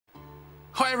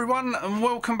Hi everyone and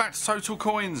welcome back to Total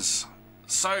Coins.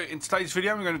 So in today's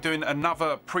video we're going to be doing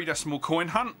another pre-decimal coin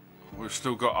hunt. We've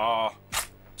still got our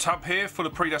tub here full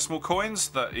of pre-decimal coins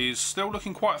that is still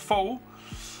looking quite full,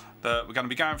 that we're going to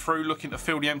be going through looking to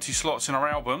fill the empty slots in our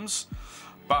albums.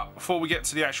 But before we get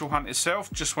to the actual hunt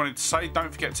itself, just wanted to say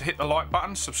don't forget to hit the like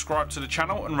button, subscribe to the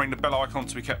channel and ring the bell icon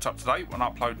to be kept up to date when I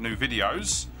upload new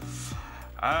videos.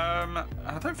 I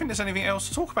don't think there's anything else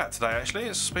to talk about today actually.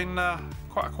 It's been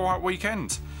quite a quiet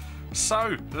weekend.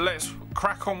 So let's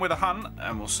crack on with the hunt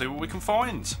and we'll see what we can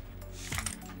find.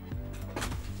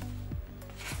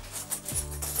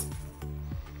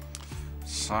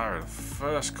 So the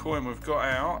first coin we've got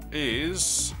out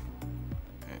is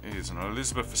an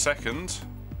Elizabeth II, and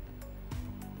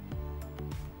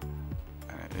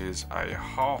it is a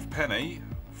half penny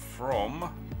from, I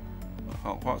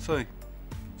can't quite see,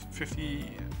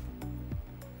 58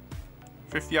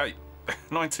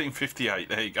 1958,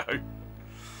 there you go.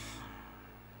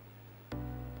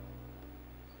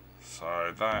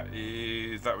 So that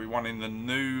we won in the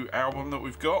new album that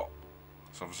we've got.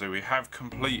 So obviously we have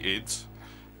completed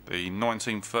the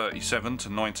 1937 to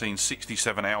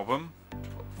 1967 album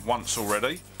once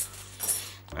already,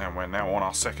 and we're now on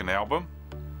our second album,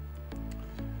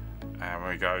 and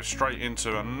we go straight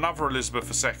into another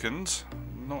Elizabeth II.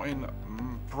 Not in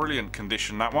brilliant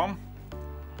condition, that one,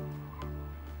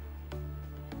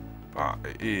 but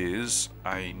it is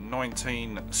a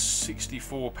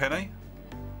 1964 penny.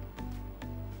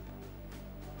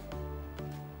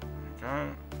 There we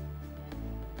go.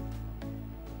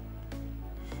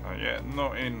 So yeah,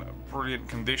 not in brilliant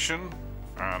condition,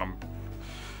 and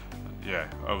yeah,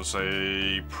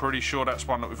 obviously pretty sure that's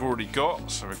one that we've already got,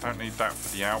 so we don't need that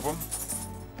for the album.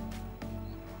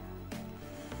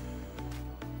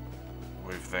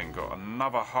 We've then got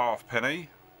another half penny,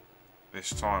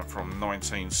 this time from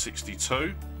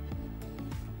 1962.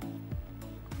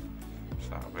 So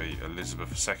that'll be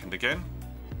Elizabeth II again.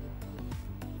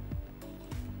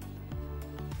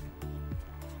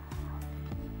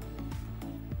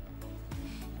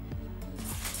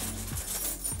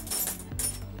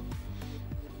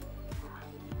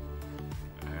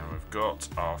 And we've got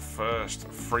our first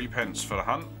 3p for the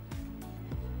hunt.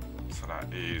 So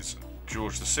that is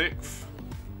George VI.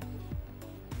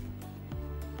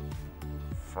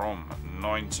 From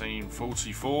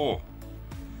 1944.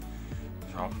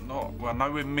 So I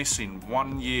know we're missing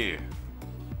 1 year,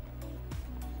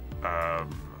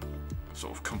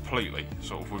 sort of completely.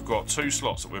 Sort of, we've got two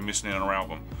slots that we're missing in our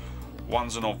album.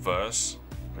 One's an obverse,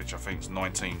 which I think is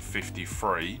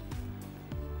 1953,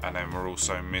 and then we're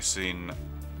also missing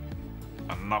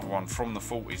another one from the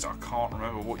 40s. I can't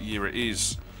remember what year it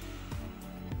is.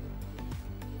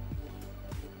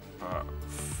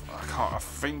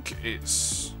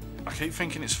 I keep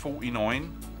thinking it's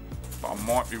 49, but I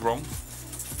might be wrong.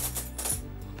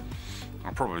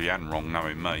 I probably am wrong,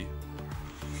 knowing me.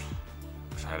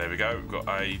 So there we go, we've got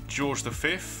a George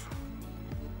V,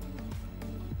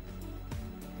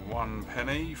 1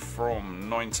 penny from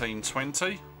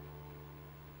 1920.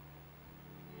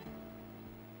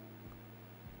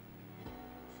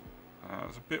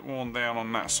 It's a bit worn down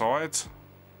on that side.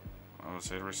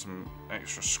 Obviously there is some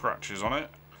extra scratches on it,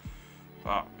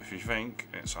 but if you think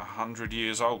it's 100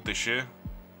 years old this year.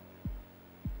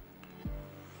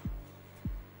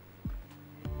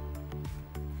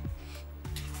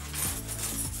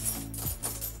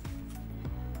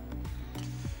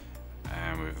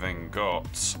 And we've then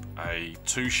got a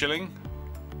 2 shilling,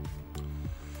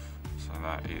 so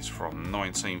that is from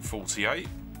 1948.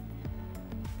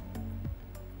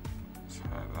 So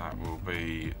that will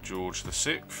be George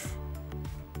VI.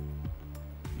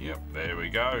 Yep, there we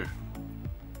go.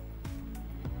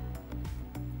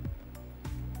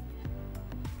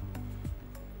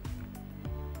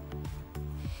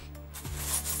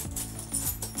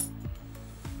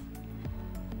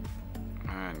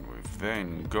 And we've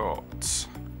then got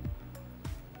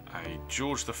a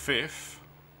George V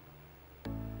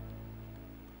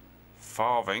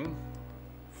farthing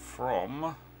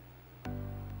from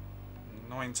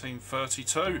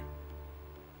 1932.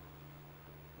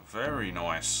 Very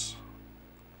nice.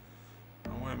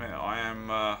 Oh, wait a minute, I am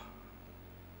out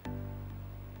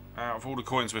of all the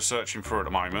coins we're searching for at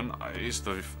the moment, it is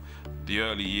the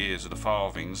early years of the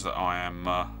farthings that I am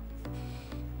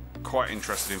quite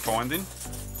interested in finding.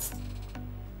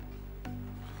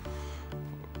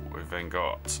 We've then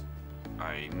got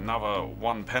another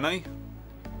 1 penny,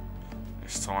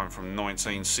 this time from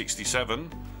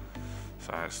 1967.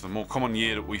 So it's the more common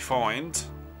year that we find.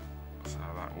 So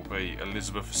that will be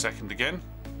Elizabeth II again.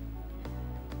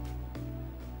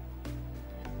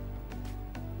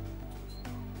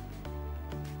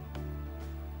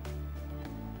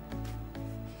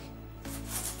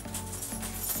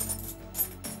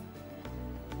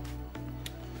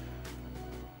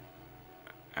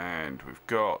 And we've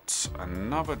got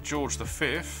another George V,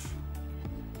 and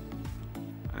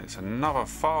it's another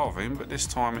farthing, but this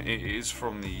time it is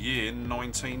from the year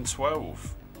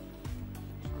 1912.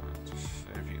 So just see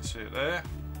if you can see it there.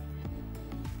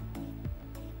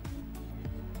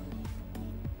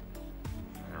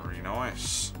 Very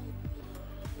nice.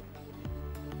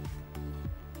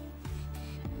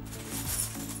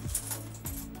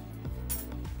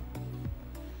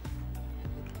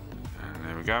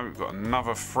 We go, we've got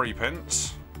another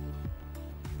 3p.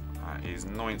 That is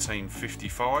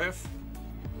 1955.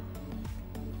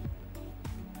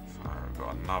 So we've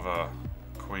got another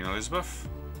Queen Elizabeth.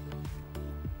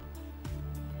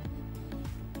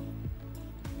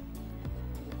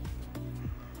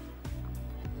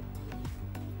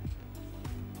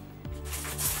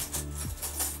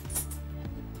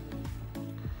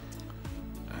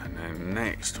 And then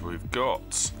next we've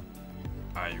got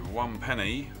a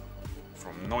 1p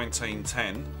from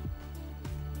 1910.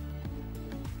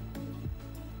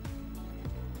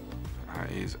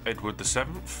 That is Edward VII.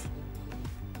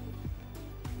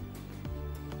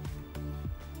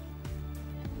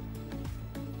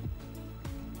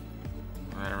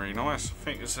 Very nice. I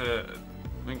think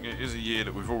it is a year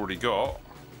that we've already got,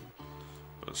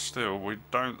 but still I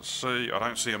don't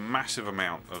see a massive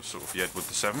amount of sort of the Edward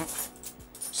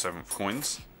VII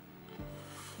coins.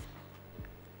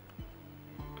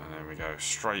 We go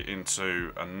straight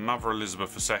into another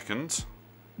Elizabeth II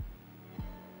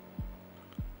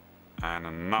and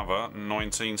another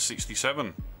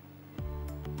 1967.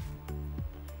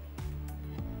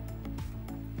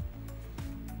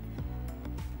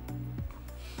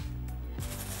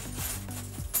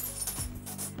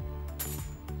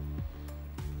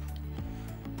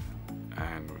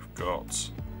 And we've got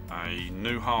a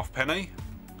new halfpenny.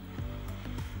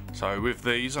 So with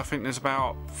these, I think there's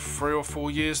about 3 or 4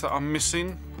 years that I'm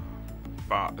missing,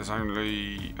 but there's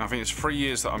only, I think it's 3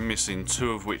 years that I'm missing,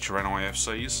 2 of which are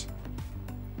NIFCs.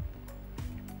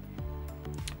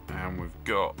 And we've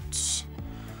got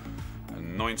a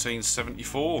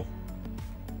 1974.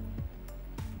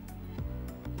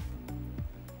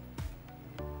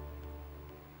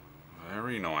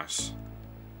 Very nice.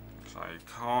 So I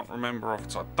can't remember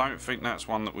off, I don't think that's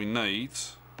one that we need.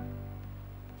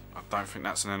 I don't think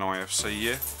that's an NIFC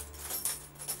year.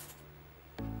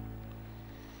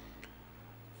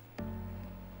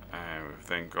 And we've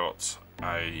then got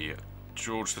a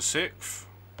George VI,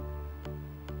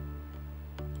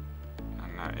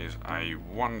 and that is a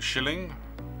 1 shilling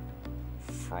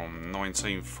from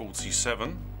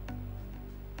 1947.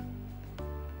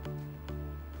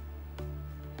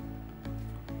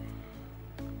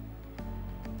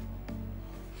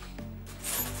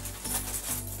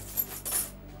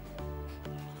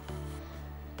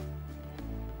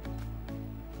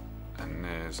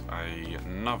 There's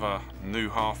another new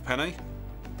halfpenny,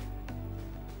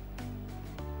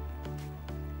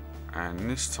 and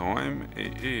this time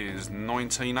it is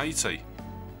 1980.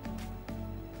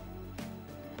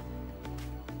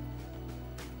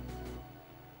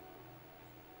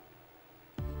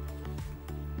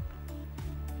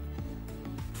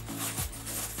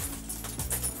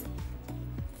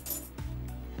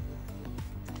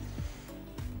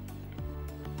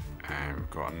 And we've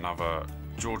got another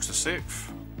George VI.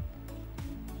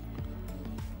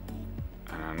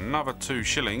 And another 2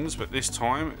 shillings, but this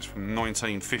time it's from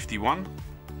 1951.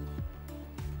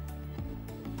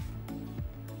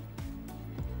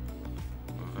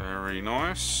 Very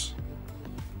nice.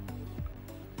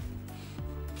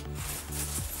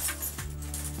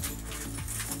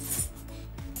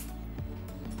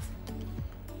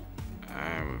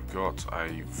 And we've got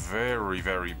a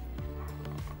very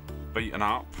beaten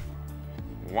up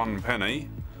 1p,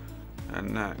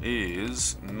 and that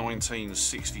is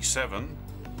 1967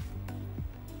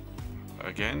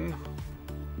 again,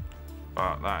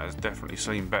 but that has definitely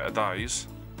seen better days.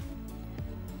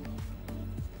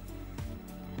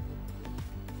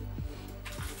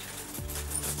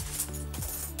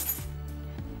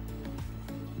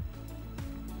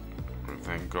 We've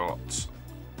then got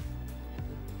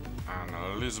an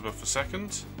Elizabeth II.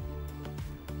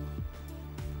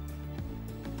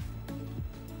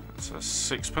 It's a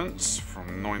 6p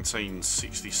from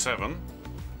 1967.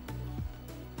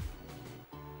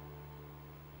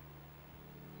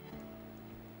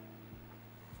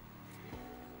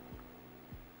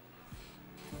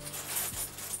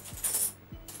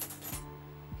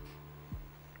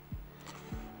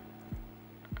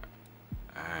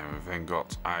 And we've then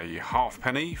got a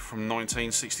halfpenny from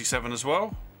 1967 as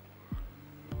well.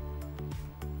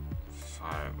 So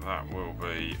that will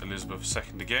be Elizabeth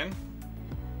II again.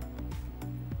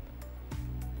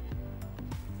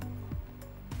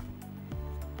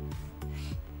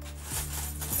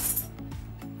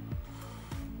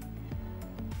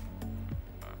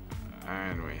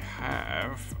 And we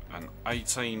have an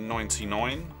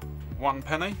 1899 1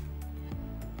 penny.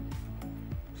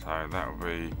 So that will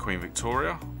be Queen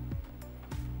Victoria.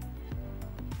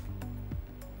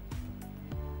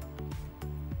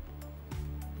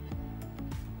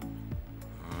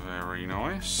 Very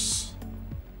nice.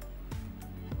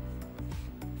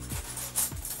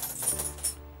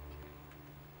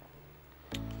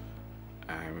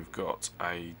 And we've got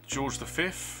a George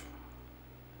V.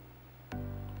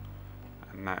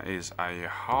 And that is a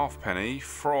halfpenny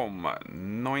from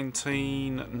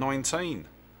 1919.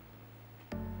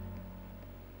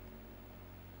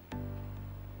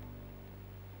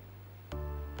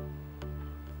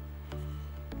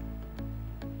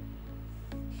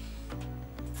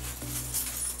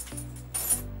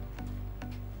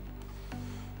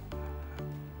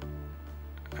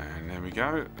 And there we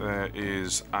go. There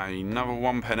is another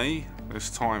 1 penny,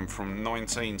 this time from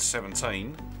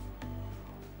 1917.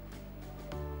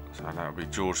 So that will be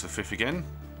George V again.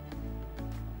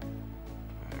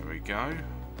 There we go.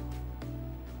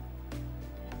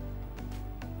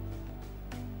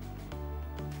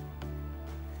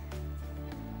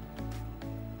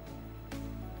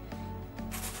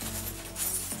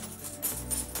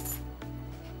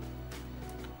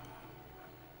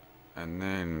 And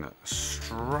then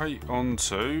straight on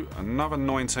to another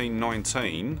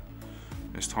 1919.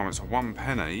 This time it's a 1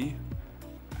 penny,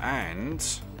 and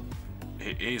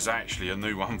it is actually a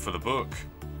new one for the book.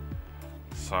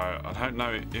 So I don't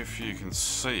know if you can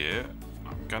see it.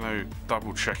 I'm going to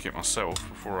double check it myself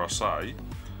before I say.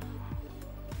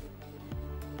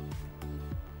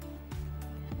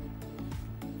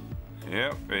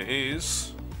 Yep, it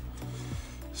is.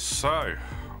 So,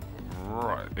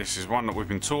 right, this is one that we've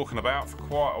been talking about for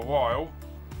quite a while.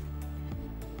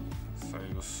 So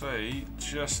you'll see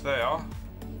just there a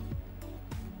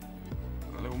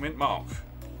little mint mark.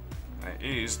 It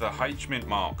is the H mint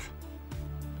mark.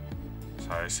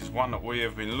 So this is one that we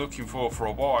have been looking for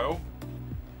a while.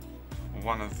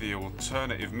 One of the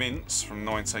alternative mints from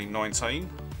 1919.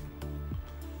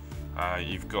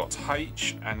 You've got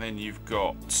H, and then you've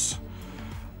got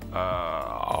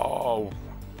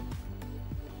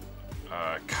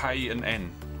K and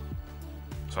N.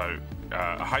 So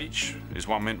H is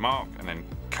 1 mint mark, and then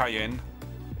KN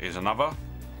is another.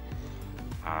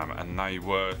 And they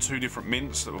were 2 different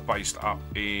mints that were based up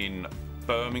in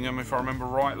Birmingham, if I remember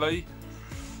rightly,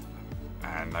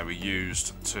 and they were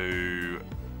used to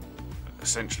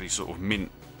essentially sort of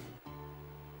mint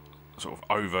sort of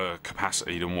over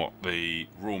capacity than what the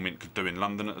Royal Mint could do in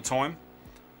London at the time.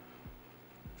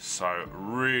 So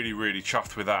really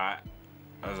chuffed with that.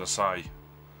 As I say,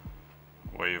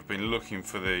 we've been looking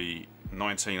for the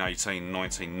 1918,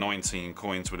 1919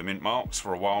 coins with the mint marks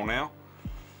for a while now.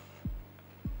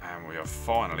 And we have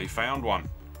finally found one.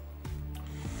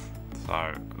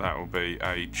 So that will be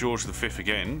a George V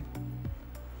again.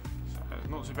 So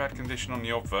not too bad condition on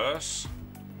the obverse.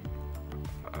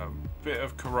 A bit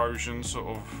of corrosion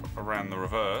sort of around the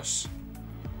reverse.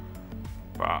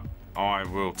 But I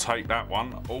will take that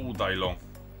one all day long.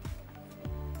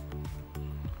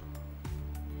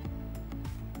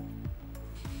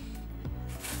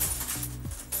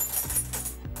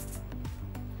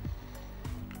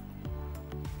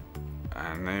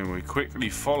 And then we quickly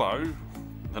follow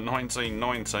the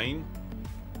 1919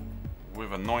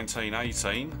 with a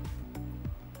 1918,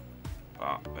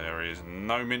 but there is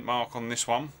no mint mark on this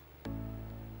one.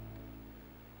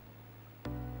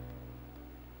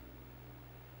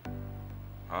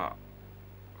 But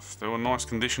still a nice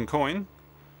condition coin.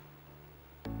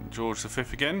 George V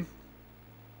again.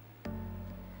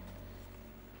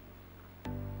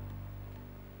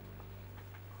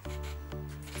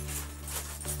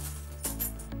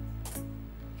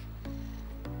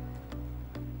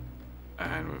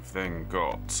 And we've then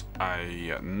got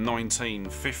a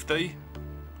 1950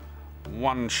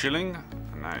 1 shilling,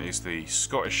 and that is the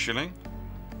Scottish shilling.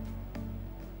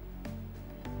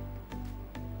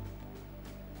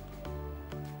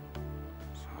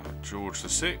 So George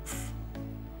VI.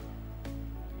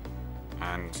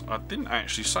 And I didn't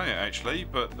actually say it actually,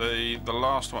 but the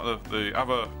last one, the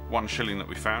other 1 shilling that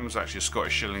we found was actually a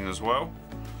Scottish shilling as well.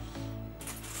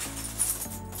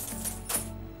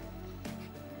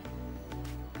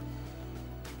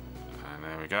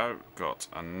 Go, got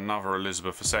another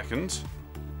Elizabeth II, and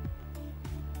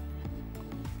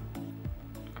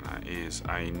that is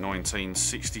a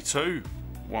 1962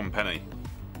 1 penny.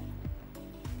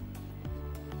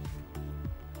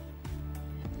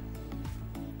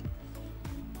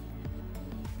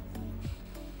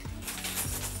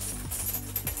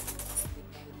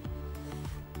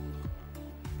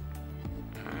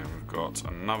 And we've got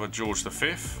another George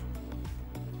V,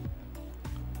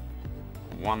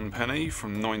 1 penny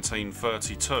from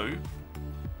 1932.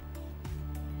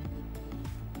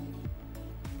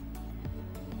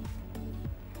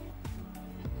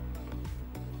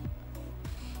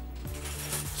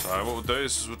 So what we'll do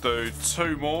is we'll do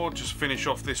 2 more, just finish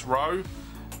off this row,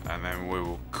 and then we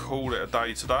will call it a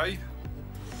day today.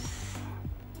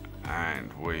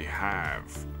 And we have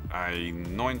a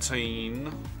 19,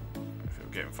 if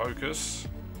it'll get in focus,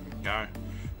 there we go,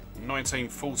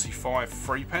 1945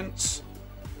 3p.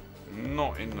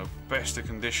 Not in the best of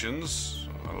conditions,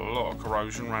 a lot of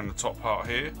corrosion around the top part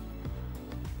here.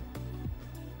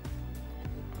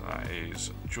 That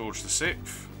is George VI.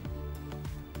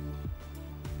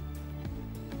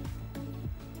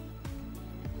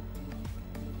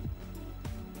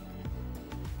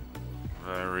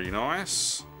 Very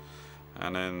nice.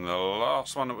 And then the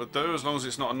last one that we'll do, as long as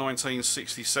it's not a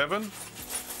 1967.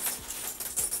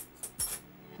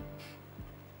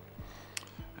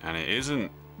 And it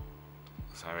isn't.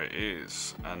 So it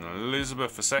is an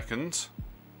Elizabeth II.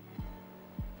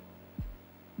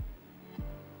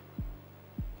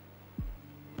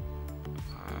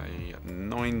 A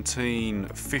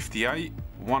 1958,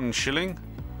 1 shilling.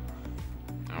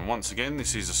 And once again,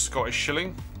 this is a Scottish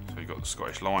shilling. So you've got the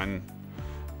Scottish line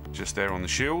just there on the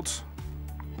shield.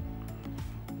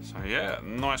 So yeah,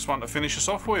 nice one to finish us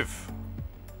off with.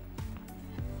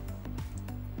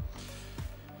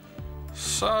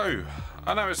 So,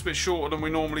 I know it's a bit shorter than we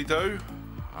normally do,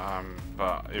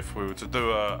 but if we were to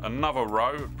do another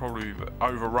row, it'd probably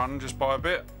overrun just by a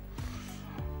bit.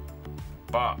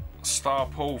 But star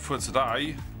pull for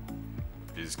today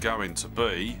is going to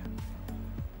be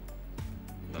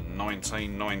the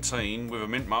 1919 with a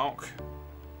mint mark.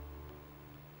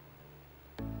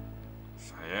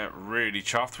 So yeah, really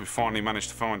chuffed we finally managed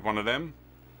to find one of them.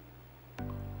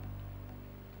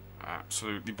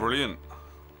 Absolutely brilliant.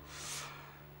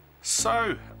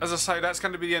 So, as I say, that's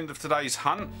going to be the end of today's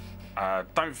hunt. As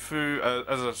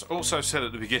I also said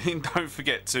at the beginning, don't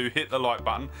forget to hit the like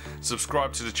button,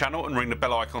 subscribe to the channel and ring the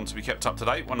bell icon to be kept up to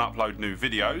date when I upload new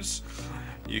videos.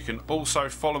 You can also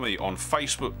follow me on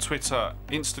Facebook, Twitter,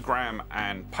 Instagram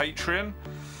and Patreon.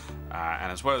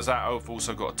 And as well as that, I've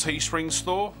also got a Teespring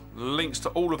store. Links to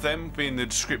all of them be in the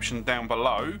description down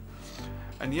below.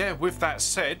 And yeah, with that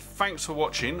said, thanks for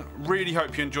watching. Really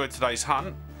hope you enjoyed today's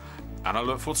hunt. And I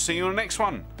look forward to seeing you on the next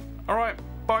one. Alright,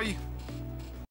 bye.